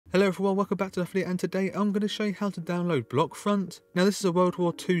Hello everyone, welcome back to the video, and today I'm going to show you how to download Blockfront. Now this is a World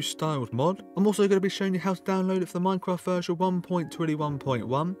War II styled mod. I'm also going to be showing you how to download it for the Minecraft version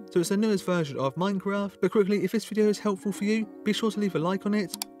 1.21.1. So it's the newest version of Minecraft. But quickly, if this video is helpful for you, be sure to leave a like on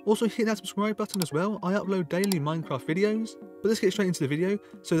it. Also hit that subscribe button as well. I upload daily Minecraft videos. But let's get straight into the video.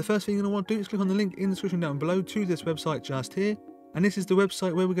 So the first thing you're going to want to do is click on the link in the description down below to this website just here. And this is the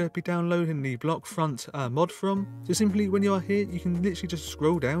website where we're going to be downloading the Blockfront mod from. So simply when you are here, you can literally just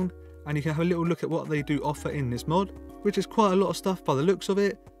scroll down and you can have a little look at what they do offer in this mod, which is quite a lot of stuff by the looks of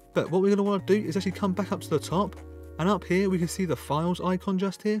it. But what we're going to want to do is actually come back up to the top, and up here we can see the files icon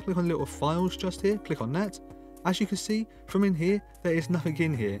just here. Click on the little files just here, click on that. As you can see from in here, there is nothing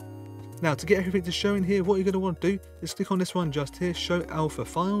in here. Now to get everything to show in here, what you're going to want to do is click on this one just here, show alpha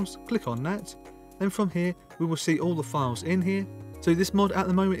files, click on that. Then from here we will see all the files in here. So this mod at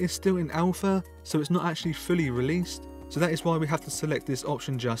the moment is still in alpha, so it's not actually fully released. So that is why we have to select this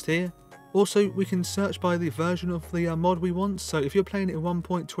option just here. Also, we can search by the version of the mod we want. So if you're playing it in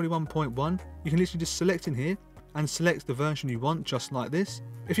 1.21.1, you can literally just select in here and select the version you want, just like this.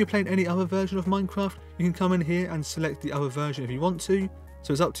 If you're playing any other version of Minecraft, you can come in here and select the other version if you want to.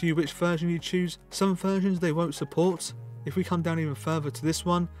 So it's up to you which version you choose. Some versions they won't support. If we come down even further to this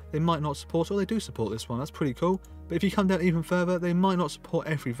one, they might not support, or they do support this one. That's pretty cool. But if you come down even further, they might not support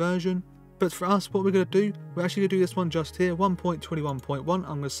every version. But for us, what we're going to do, we're actually going to do this one just here, 1.21.1. I'm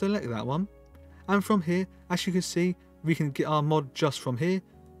going to select that one. And from here, as you can see, we can get our mod just from here.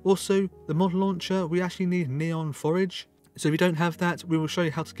 Also, the mod launcher, we actually need Neon Forage. So if you don't have that, we will show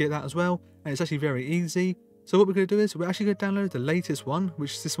you how to get that as well. And it's actually very easy. So what we're going to do is, we're actually going to download the latest one,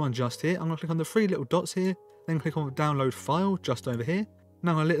 which is this one just here. I'm going to click on the three little dots here, then click on download file just over here.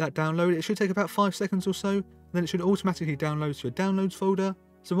 Now I'm going to let that download. It should take about 5 seconds or so. Then it should automatically download to your downloads folder.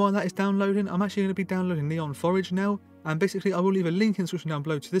 So while that is downloading, I'm actually going to be downloading Neon Forage now. And basically I will leave a link in the description down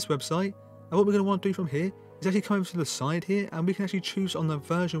below to this website. And what we're going to want to do from here is actually come over to the side here, and we can actually choose on the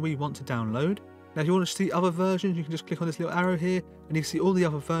version we want to download. Now if you want to see other versions, you can just click on this little arrow here and you can see all the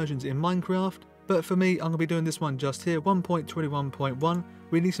other versions in Minecraft. But for me, I'm going to be doing this one just here, 1.21.1.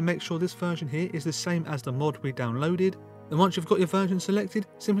 We need to make sure this version here is the same as the mod we downloaded. And once you've got your version selected,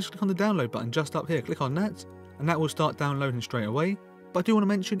 simply just click on the download button just up here, click on that, and that will start downloading straight away. But I do want to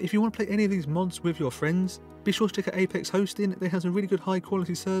mention, if you want to play any of these mods with your friends, be sure to check out Apex Hosting. They have some really good high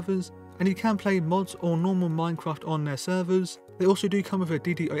quality servers, and you can play mods or normal Minecraft on their servers. They also do come with a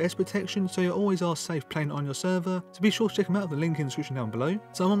DDoS protection, so you always are safe playing on your server. So be sure to check them out, the link in the description down below.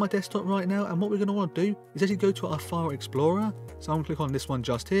 So I'm on my desktop right now, and what we're going to want to do is actually go to our File Explorer. So I'm going to click on this one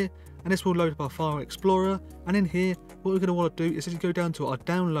just here, and this will load up our File Explorer. And in here, what we're going to want to do is actually go down to our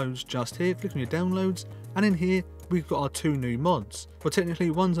downloads just here, click on your downloads, and in here, we've got our two new mods. Well, technically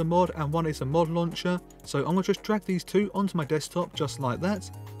one's a mod and one is a mod launcher. So I'm going to just drag these two onto my desktop just like that.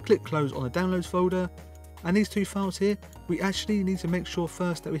 Click close on the downloads folder. And these two files here, we actually need to make sure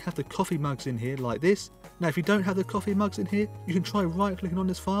first that we have the coffee mugs in here like this. Now if you don't have the coffee mugs in here, you can try right clicking on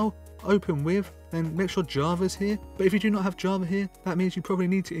this file, open with, then make sure Java's here. But if you do not have Java here, that means you probably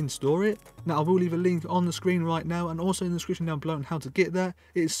need to install it. Now I will leave a link on the screen right now and also in the description down below on how to get that.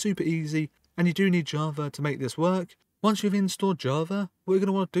 It is super easy. And you do need Java to make this work. Once you've installed Java, what you're going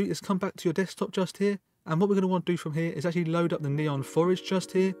to want to do is come back to your desktop just here. And what we're going to want to do from here is actually load up the Neon Forage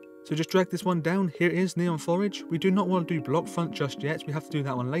just here. So just drag this one down. Here it is, Neon Forage. We do not want to do Blockfront just yet. We have to do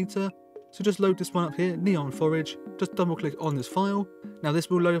that one later. So just load this one up here, Neon Forage. Just double click on this file. Now this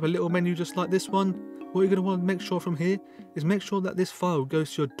will load up a little menu just like this one. What you're going to want to make sure from here is make sure that this file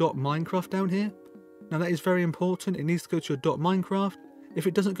goes to your .minecraft down here. Now that is very important. It needs to go to your .minecraft. If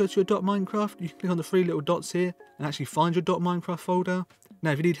it doesn't go to your .minecraft, you can click on the three little dots here and actually find your .minecraft folder.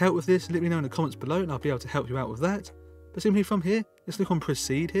 Now if you need help with this, let me know in the comments below and I'll be able to help you out with that. But simply from here, let's click on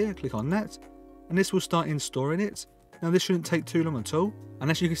proceed here, click on that, and this will start installing it. Now this shouldn't take too long at all,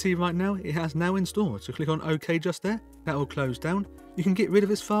 and as you can see right now, it has now installed, so click on OK just there, that will close down. You can get rid of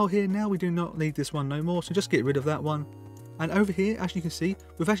this file here now, we do not need this one no more, so just get rid of that one. And over here, as you can see,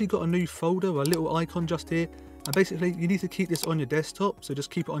 we've actually got a new folder, a little icon just here. And basically, you need to keep this on your desktop, so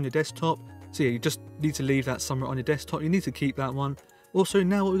just keep it on your desktop. So yeah, you just need to leave that somewhere on your desktop. You need to keep that one. Also,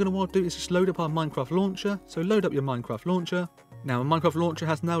 now what we're going to want to do is just load up our Minecraft launcher. So load up your Minecraft launcher. Now, our Minecraft launcher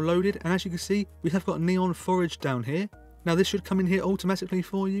has now loaded, and as you can see, we have got Neon Forage down here. Now, this should come in here automatically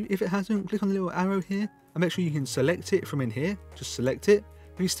for you. If it hasn't, click on the little arrow here, and make sure you can select it from in here. Just select it.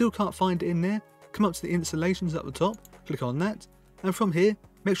 If you still can't find it in there, come up to the installations at the top, click on that, and from here,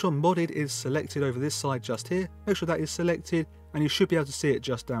 make sure modded is selected over this side just here. Make sure that is selected and you should be able to see it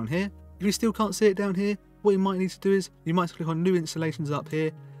just down here. If you still can't see it down here, what you might need to do is you might click on new installations up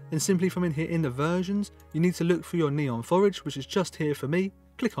here, and simply from in here in the versions, you need to look for your Neon Forage, which is just here for me.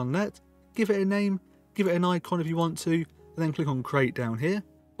 click on that, give it a name, give it an icon if you want to, and then click on create down here.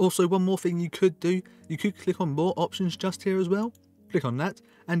 Also, one more thing you could do, you could click on more options just here as well. Click on that,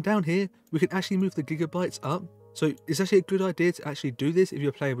 and down here we can actually move the gigabytes up. So it's actually a good idea to actually do this if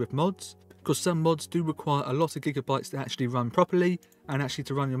you're playing with mods, because some mods do require a lot of gigabytes to actually run properly and actually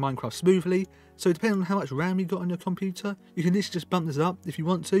to run your Minecraft smoothly. So depending on how much RAM you got on your computer, you can literally just bump this up if you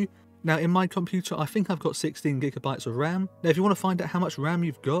want to. Now in my computer I think I've got 16 gigabytes of RAM. Now if you want to find out how much RAM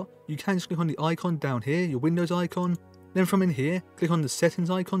you've got, you can just click on the icon down here, your Windows icon. Then from in here, click on the settings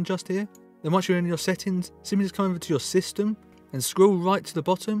icon just here. Then once you're in your settings, simply just come over to your system and scroll right to the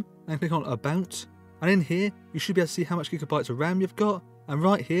bottom and click on about. And in here, you should be able to see how much gigabytes of RAM you've got. And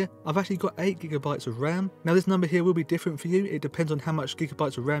right here, I've actually got 8 gigabytes of RAM. Now this number here will be different for you. It depends on how much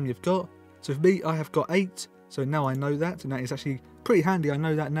gigabytes of RAM you've got. So for me, I have got 8. So now I know that, and that is actually pretty handy. I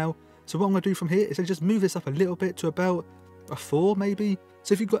know that now. So what I'm going to do from here is I just move this up a little bit to about a 4 maybe.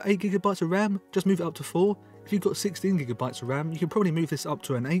 So if you've got 8 gigabytes of RAM, just move it up to 4. If you've got 16 gigabytes of RAM, you can probably move this up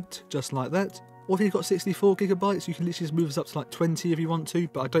to an 8, just like that. Or if you've got 64 gigabytes, you can literally just move this up to like 20 if you want to,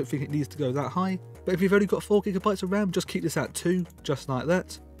 but I don't think it needs to go that high. But if you've only got 4 gigabytes of RAM, just keep this at 2, just like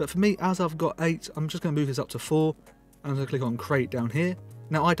that. But for me, as I've got 8, I'm just going to move this up to 4, and I'm going to click on create down here.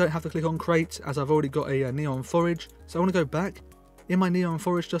 Now I don't have to click on create, as I've already got a neon forage, so I want to go back. In my neon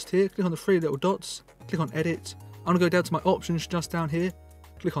forage just here, click on the 3 little dots, click on edit. I'm going to go down to my options just down here,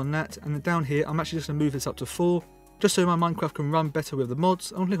 click on that, and then down here, I'm actually just going to move this up to 4. Just so my Minecraft can run better with the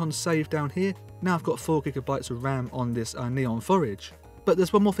mods, I'm going to click on save down here. Now I've got 4 gigabytes of RAM on this neon forage. But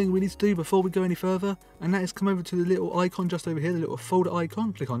there's one more thing we need to do before we go any further, and that is come over to the little icon just over here, the little folder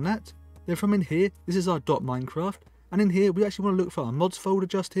icon, click on that. Then from in here, this is our .minecraft, and in here we actually want to look for our mods folder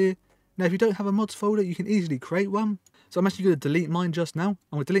just here. Now if you don't have a mods folder, you can easily create one. So I'm actually going to delete mine just now.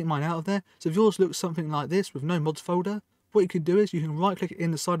 I'm going to delete mine out of there. So if yours looks something like this with no mods folder, what you can do is you can right click it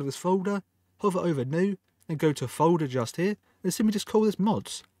in the side of this folder, hover over new, and go to folder just here, and simply just call this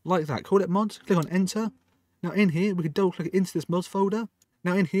mods, like that. Call it mods, click on enter. Now in here, we can double click into this mods folder.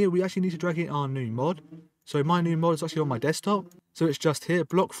 Now in here, we actually need to drag in our new mod. So my new mod is actually on my desktop. So it's just here,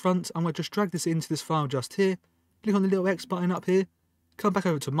 Blockfront. I'm going to just drag this into this file just here. Click on the little X button up here, come back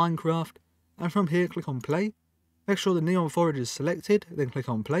over to Minecraft, and from here, click on play. Make sure the neon forage is selected, then click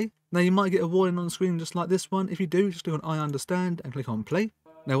on play. Now you might get a warning on the screen just like this one. If you do, just click on I understand and click on play.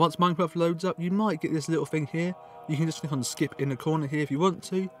 Now once Minecraft loads up, you might get this little thing here. You can just click on skip in the corner here if you want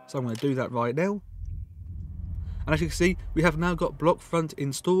to. So I'm going to do that right now. And as you can see, we have now got Blockfront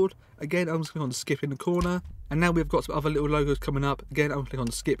installed. Again, I'm just clicking on skip in the corner. And now we've got some other little logos coming up. Again, I'm clicking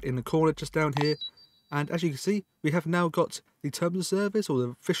on skip in the corner just down here. And as you can see, we have now got the terms of service or the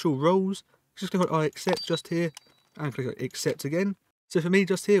official roles. Just click on I accept just here and click on accept again. So for me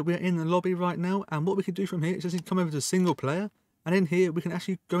just here, we're in the lobby right now. And what we can do from here is just come over to single player. And in here, we can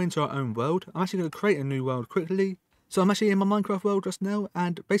actually go into our own world. I'm actually going to create a new world quickly. So I'm actually in my Minecraft world just now,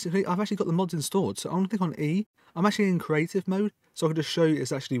 and basically I've actually got the mods installed. So I'm going to click on E. I'm actually in creative mode, so I can just show you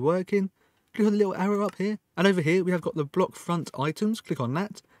it's actually working. Click on the little arrow up here, and over here we have got the Blockfront items. Click on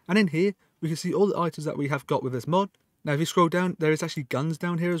that, and in here we can see all the items that we have got with this mod. Now if you scroll down, there is actually guns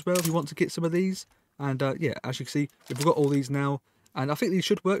down here as well if you want to get some of these. And yeah, as you can see, we've got all these now. And I think these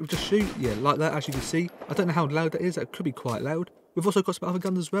should work with just shoot, yeah, like that, as you can see. I don't know how loud that is, that could be quite loud. We've also got some other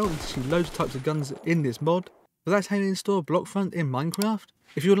guns as well, there's actually loads of types of guns in this mod. But that's how you install Blockfront in Minecraft.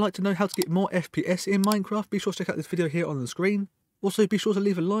 If you would like to know how to get more FPS in Minecraft, be sure to check out this video here on the screen. Also, be sure to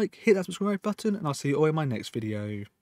leave a like, hit that subscribe button, and I'll see you all in my next video.